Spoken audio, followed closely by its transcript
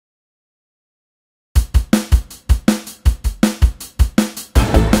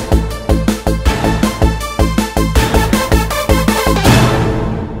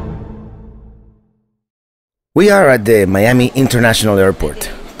We are at the Miami International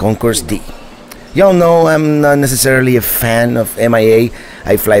Airport, Concourse D. Y'all know I'm not necessarily a fan of MIA.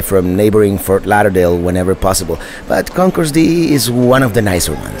 I fly from neighboring Fort Lauderdale whenever possible, but Concourse D is one of the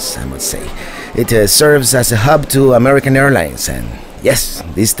nicer ones, I must say. It serves as a hub to American Airlines, and yes,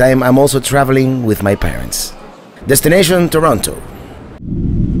 this time I'm also traveling with my parents. Destination Toronto.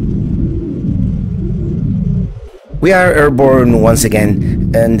 We are airborne once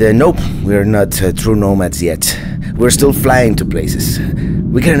again, and nope, we're not true nomads yet. We're still flying to places.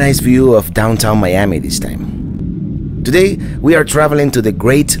 We get a nice view of downtown Miami this time. Today, we are traveling to the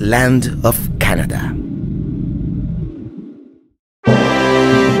great land of Canada.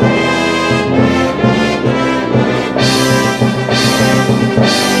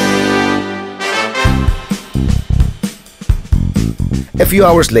 A few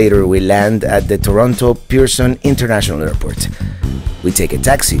hours later, we land at the Toronto Pearson International Airport. We take a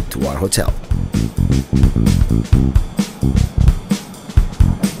taxi to our hotel.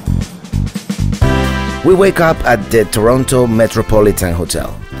 We wake up at the Toronto Metropolitan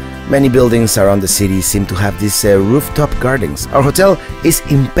Hotel. Many buildings around the city seem to have these rooftop gardens. Our hotel is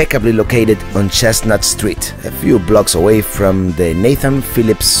impeccably located on Chestnut Street, a few blocks away from the Nathan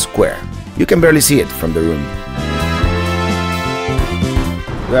Phillip Square. You can barely see it from the room.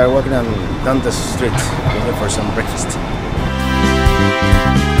 We are walking on Dundas Street, looking for some breakfast.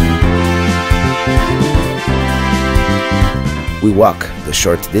 We walk the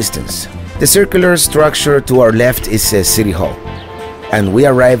short distance. The circular structure to our left is City Hall, and we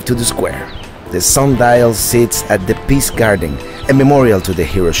arrive to the square. The sundial sits at the Peace Garden, a memorial to the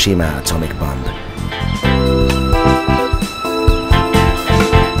Hiroshima atomic bomb.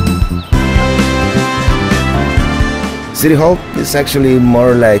 City Hall is actually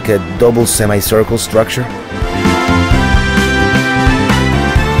more like a double semicircle structure.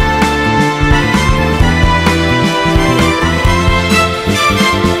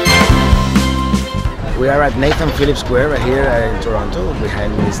 We are at Nathan Phillip Square right here in Toronto.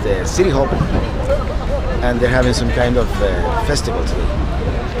 Behind me is the City Hall, and they're having some kind of festival today.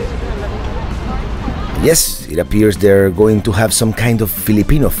 Yes, it appears they're going to have some kind of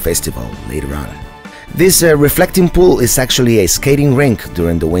Filipino festival later on. This reflecting pool is actually a skating rink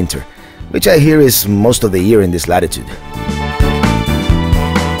during the winter, which I hear is most of the year in this latitude.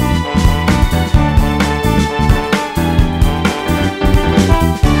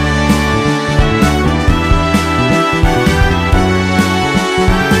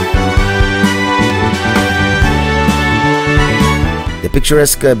 The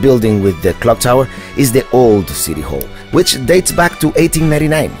picturesque building with the clock tower is the old City Hall, which dates back to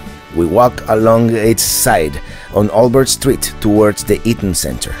 1899. We walk along its side on Albert Street towards the Eaton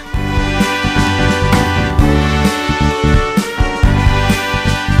Centre.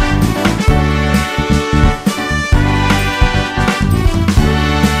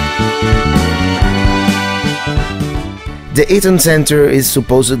 The Eaton Centre is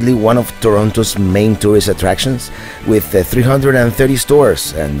supposedly one of Toronto's main tourist attractions, with 330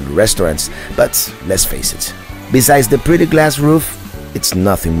 stores and restaurants, but let's face it, besides the pretty glass roof, it's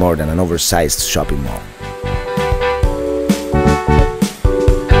nothing more than an oversized shopping mall.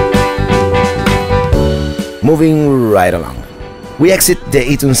 Moving right along. We exit the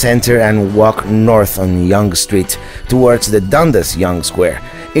Eaton Centre and walk north on Yonge Street towards the Dundas Yonge Square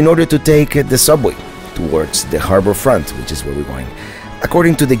in order to take the subway towards the harbour front, which is where we're going.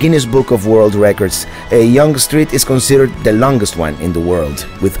 According to the Guinness Book of World Records, Yonge Street is considered the longest one in the world,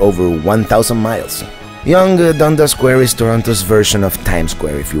 with over 1,000 miles. Yonge Dundas Square is Toronto's version of Times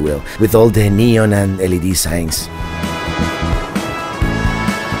Square, if you will, with all the neon and LED signs.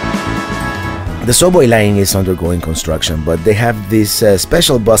 The subway line is undergoing construction, but they have this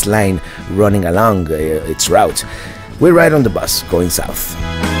special bus line running along its route. We're right on the bus, going south.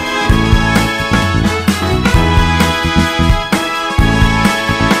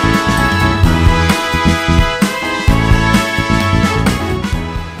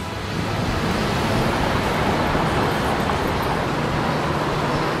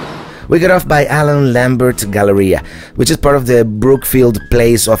 We get off by Alan Lambert Galleria, which is part of the Brookfield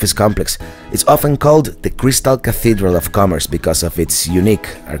Place office complex. It's often called the Crystal Cathedral of Commerce because of its unique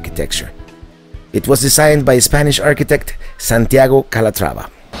architecture. It was designed by Spanish architect Santiago Calatrava.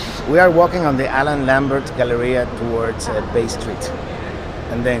 We are walking on the Alan Lambert Galleria towards Bay Street,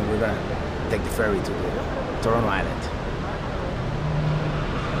 and then we're gonna take the ferry to the Toronto Island.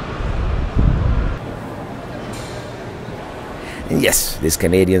 And yes, these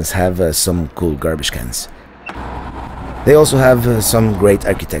Canadians have some cool garbage cans. They also have some great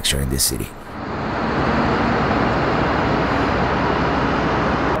architecture in this city.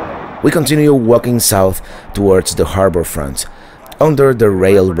 We continue walking south towards the harbor front, under the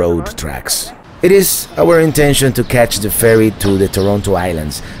railroad tracks. It is our intention to catch the ferry to the Toronto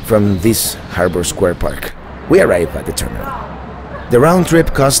Islands from this Harbor Square Park. We arrive at the terminal. The round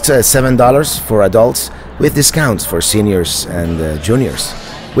trip costs $7 for adults, with discounts for seniors and juniors.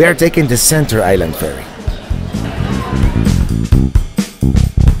 We are taking the Center Island ferry.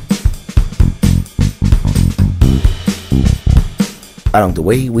 Along the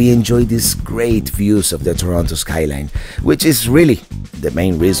way, we enjoy these great views of the Toronto skyline, which is really the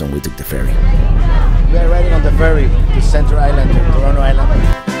main reason we took the ferry. We are riding on the ferry to Center Island, Toronto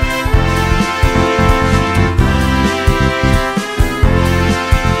Island.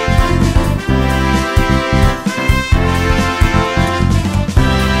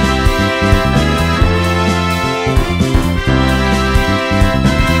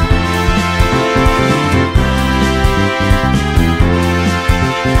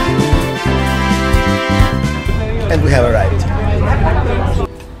 And we have arrived.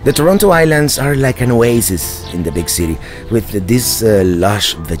 The Toronto Islands are like an oasis in the big city, with this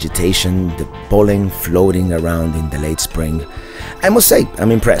lush vegetation, the pollen floating around in the late spring. I must say,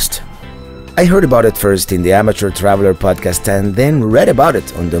 I'm impressed. I heard about it first in the Amateur Traveler podcast and then read about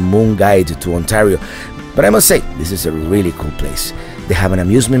it on the Moon Guide to Ontario. But I must say, this is a really cool place. They have an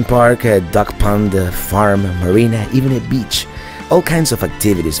amusement park, a duck pond, a farm, marina, even a beach. All kinds of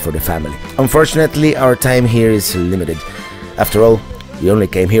activities for the family. Unfortunately, our time here is limited. After all, we only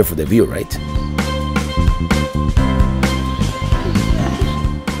came here for the view, right?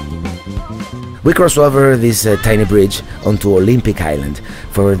 We cross over this tiny bridge onto Olympic Island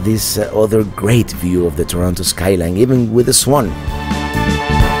for this other great view of the Toronto skyline, even with the swan.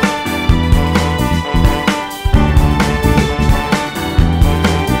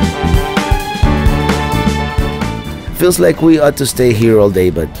 Feels like we ought to stay here all day,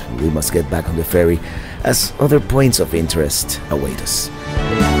 but we must get back on the ferry as other points of interest await us.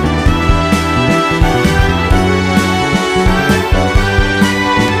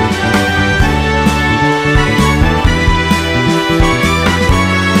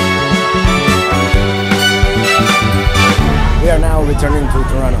 We are now returning to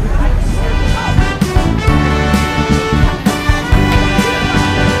Toronto.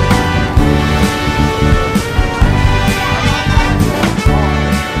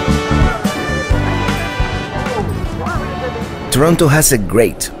 Toronto has a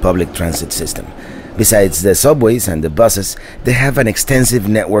great public transit system. Besides the subways and the buses, they have an extensive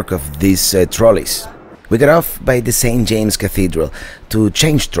network of these trolleys. We got off by the St. James Cathedral to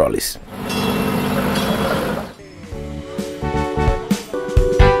change trolleys.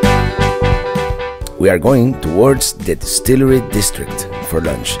 We are going towards the Distillery District for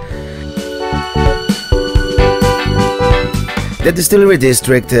lunch. The Distillery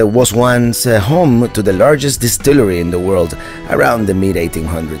District was once home to the largest distillery in the world around the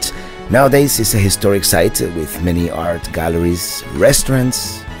mid-1800s. Nowadays it's a historic site with many art galleries,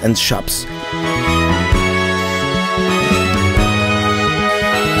 restaurants and shops.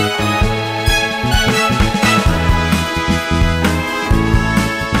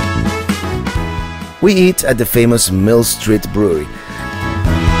 We eat at the famous Mill Street Brewery.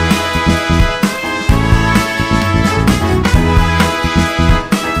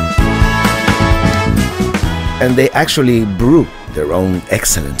 And they actually brew their own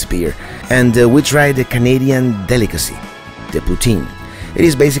excellent beer. And we tried the Canadian delicacy, the poutine. It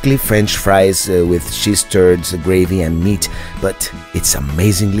is basically French fries with cheese curds, gravy and meat, but it's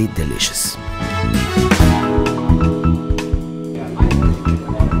amazingly delicious.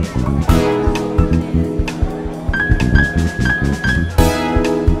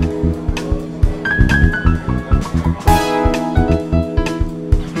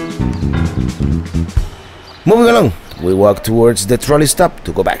 Moving along, we walk towards the trolley stop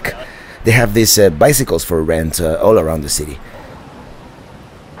to go back. They have these bicycles for rent all around the city.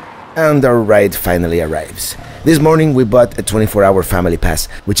 And our ride finally arrives. This morning we bought a 24-hour family pass,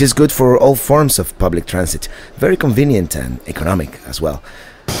 which is good for all forms of public transit. Very convenient and economic as well.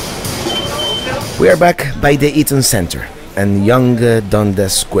 We are back by the Eaton Centre and Yonge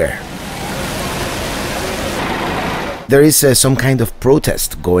Dundas Square. There is some kind of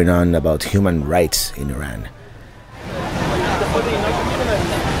protest going on about human rights in Iran.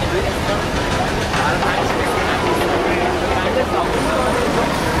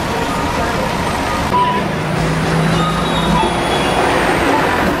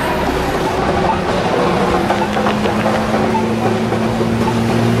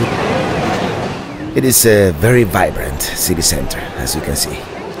 It is a very vibrant city center, as you can see.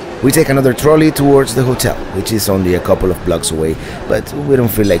 We take another trolley towards the hotel, which is only a couple of blocks away, but we don't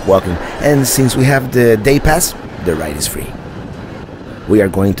feel like walking, and since we have the day pass, the ride is free. We are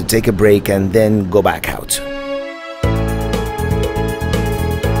going to take a break and then go back out.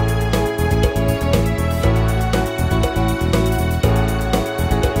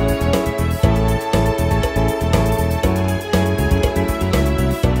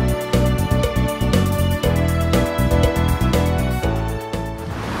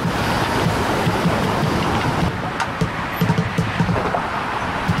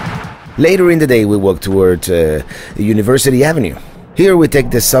 Later in the day, we walk toward University Avenue. Here we take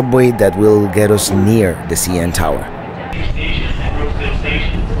the subway that will get us near the CN Tower.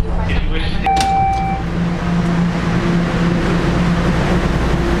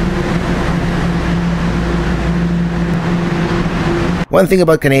 One thing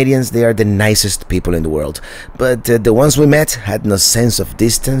about Canadians, they are the nicest people in the world, but the ones we met had no sense of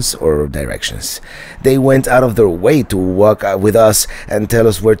distance or directions. They went out of their way to walk with us and tell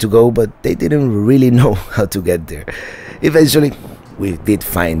us where to go, but they didn't really know how to get there. Eventually, we did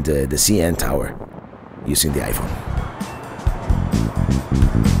find the CN Tower using the iPhone.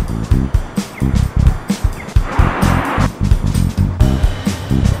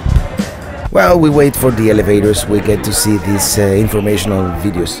 While we wait for the elevators, we get to see these informational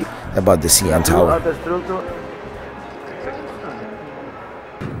videos about the CN Tower.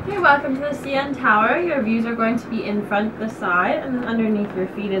 Okay, welcome to the CN Tower. Your views are going to be in front, the side, and underneath your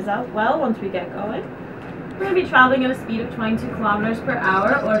feet as well once we get going. We're going to be traveling at a speed of 22 kilometers per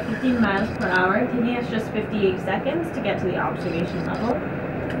hour or 15 miles per hour, taking us just 58 seconds to get to the observation level.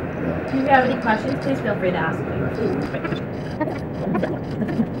 If you have any questions, please feel free to ask me.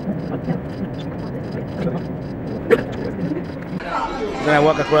 We're gonna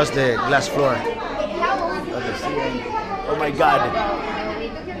walk across the glass floor of the CN. Oh my god!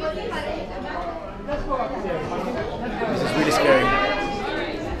 This is really scary.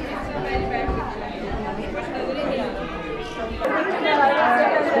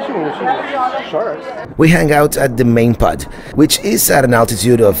 We hang out at the main pod, which is at an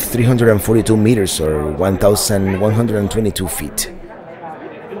altitude of 342 meters or 1,122 feet.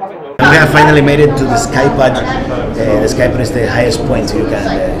 We have finally made it to the sky pod. The sky pod is the highest point you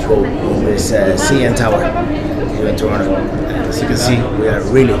can go in this CN Tower here in Toronto. As you can see, we are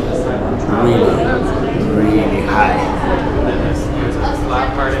really high.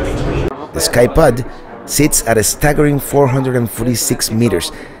 The sky pod sits at a staggering 446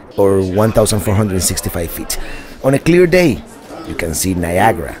 meters or 1,465 feet. On a clear day, you can see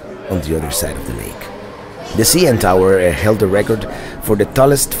Niagara on the other side of the lake. The CN Tower held the record for the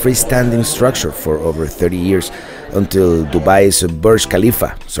tallest freestanding structure for over 30 years, until Dubai's Burj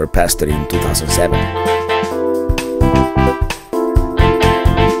Khalifa surpassed it in 2007.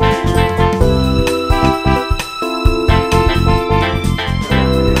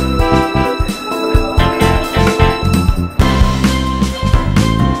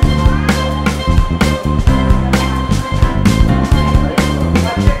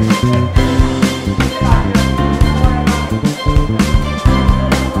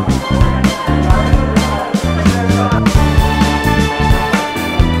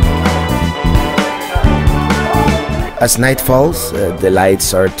 As night falls, the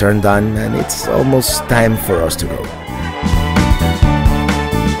lights are turned on and it's almost time for us to go.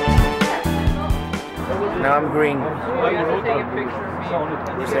 Now I'm green.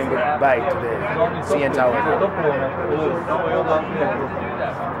 We're saying goodbye to the CN Tower.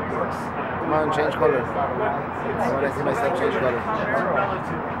 Come on, change color. I want to see myself change color.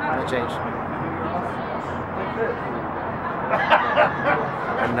 I'm gonna change.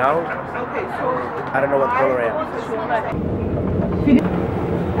 And now, I don't know what color I am.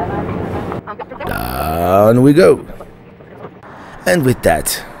 Down we go. And with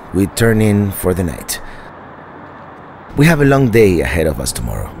that, we turn in for the night. We have a long day ahead of us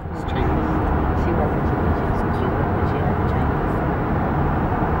tomorrow.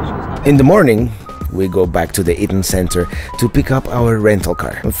 In the morning, we go back to the Eaton Centre to pick up our rental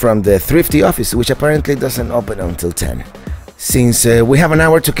car from the thrifty office, which apparently doesn't open until 10. Since we have an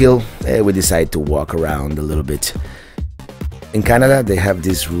hour to kill, we decide to walk around a little bit. In Canada, they have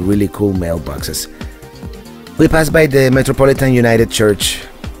these really cool mailboxes. We pass by the Metropolitan United Church.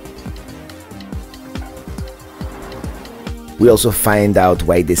 We also find out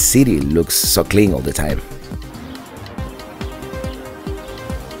why the city looks so clean all the time.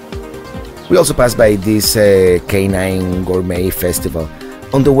 We also pass by this Canine Gourmet Festival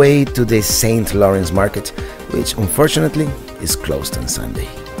on the way to the St. Lawrence Market, which unfortunately is closed on Sunday.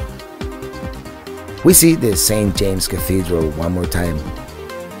 We see the St. James Cathedral one more time.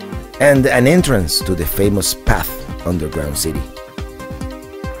 and an entrance to the famous Path underground city.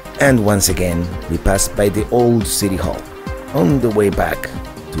 And once again, we passed by the old City Hall on the way back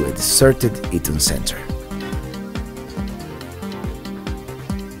to a deserted Eaton Centre.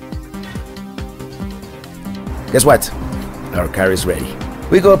 Guess what? Our car is ready.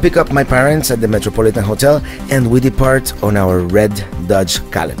 We go pick up my parents at the Metropolitan Hotel and we depart on our red Dodge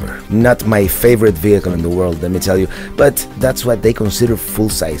Caliber. Not my favorite vehicle in the world, let me tell you, but that's what they consider full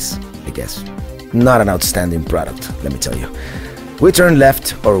size, I guess. Not an outstanding product, let me tell you. We turn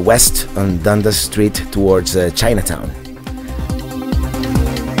left or west on Dundas Street towards Chinatown.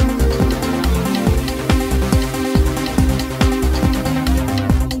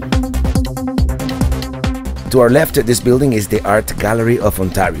 To our left, this building is the Art Gallery of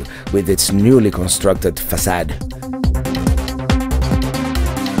Ontario, with its newly constructed facade.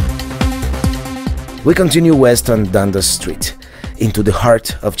 We continue west on Dundas Street, into the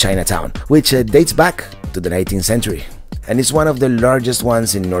heart of Chinatown, which dates back to the 19th century, and is one of the largest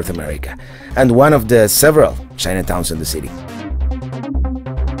ones in North America, and one of the several Chinatowns in the city.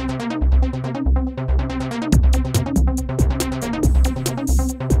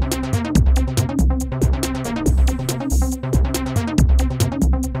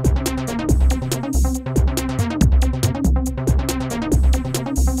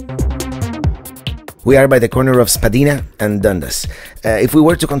 We are by the corner of Spadina and Dundas. If we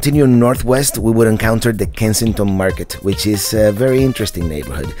were to continue northwest, we would encounter the Kensington Market, which is a very interesting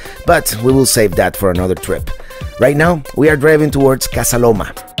neighborhood, but we will save that for another trip. Right now, we are driving towards Casa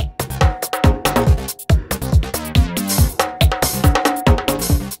Loma.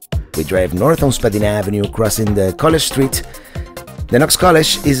 We drive north on Spadina Avenue, crossing the College Street. The Knox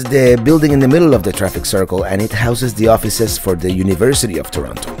College is the building in the middle of the traffic circle, and it houses the offices for the University of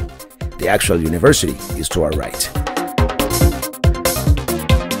Toronto. The actual university is to our right.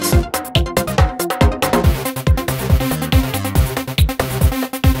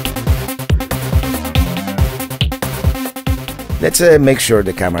 Let's make sure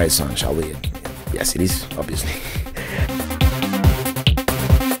the camera is on, shall we? Yes, it is, obviously.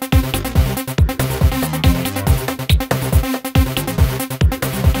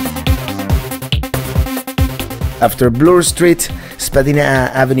 After Bloor Street, Spadina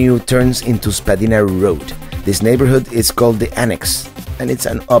Avenue turns into Spadina Road. This neighborhood is called the Annex, and it's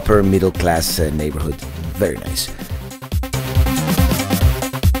an upper middle class neighborhood. Very nice.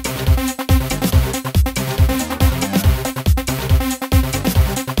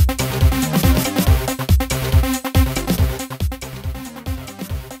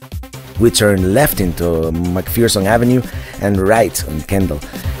 We turn left into McPherson Avenue and right on Kendall.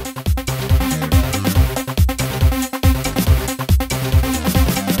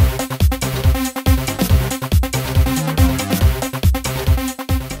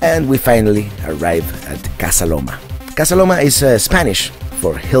 And we finally arrive at Casa Loma. Casa Loma is Spanish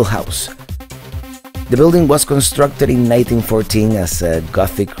for hill house. The building was constructed in 1914 as a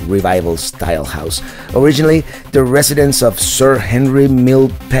Gothic Revival style house. Originally the residence of Sir Henry Mill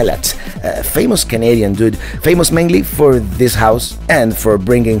Pellet, a famous Canadian dude, famous mainly for this house and for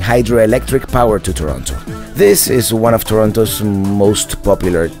bringing hydroelectric power to Toronto. This is one of Toronto's most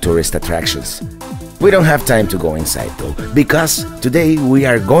popular tourist attractions. We don't have time to go inside though, because today we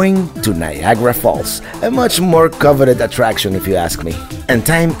are going to Niagara Falls, a much more coveted attraction if you ask me. And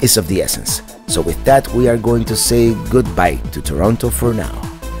time is of the essence, so with that we are going to say goodbye to Toronto for now.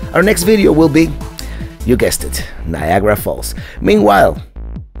 Our next video will be, you guessed it, Niagara Falls. Meanwhile,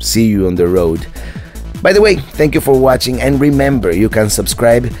 see you on the road. By the way, thank you for watching, and remember you can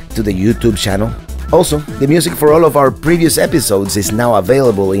subscribe to the YouTube channel. Also, the music for all of our previous episodes is now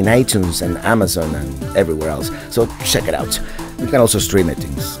available in iTunes and Amazon and everywhere else, so check it out. You can also stream it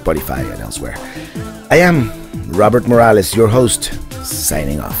in Spotify and elsewhere. I am Robert Morales, your host,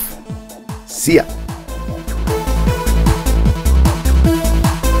 signing off. See ya!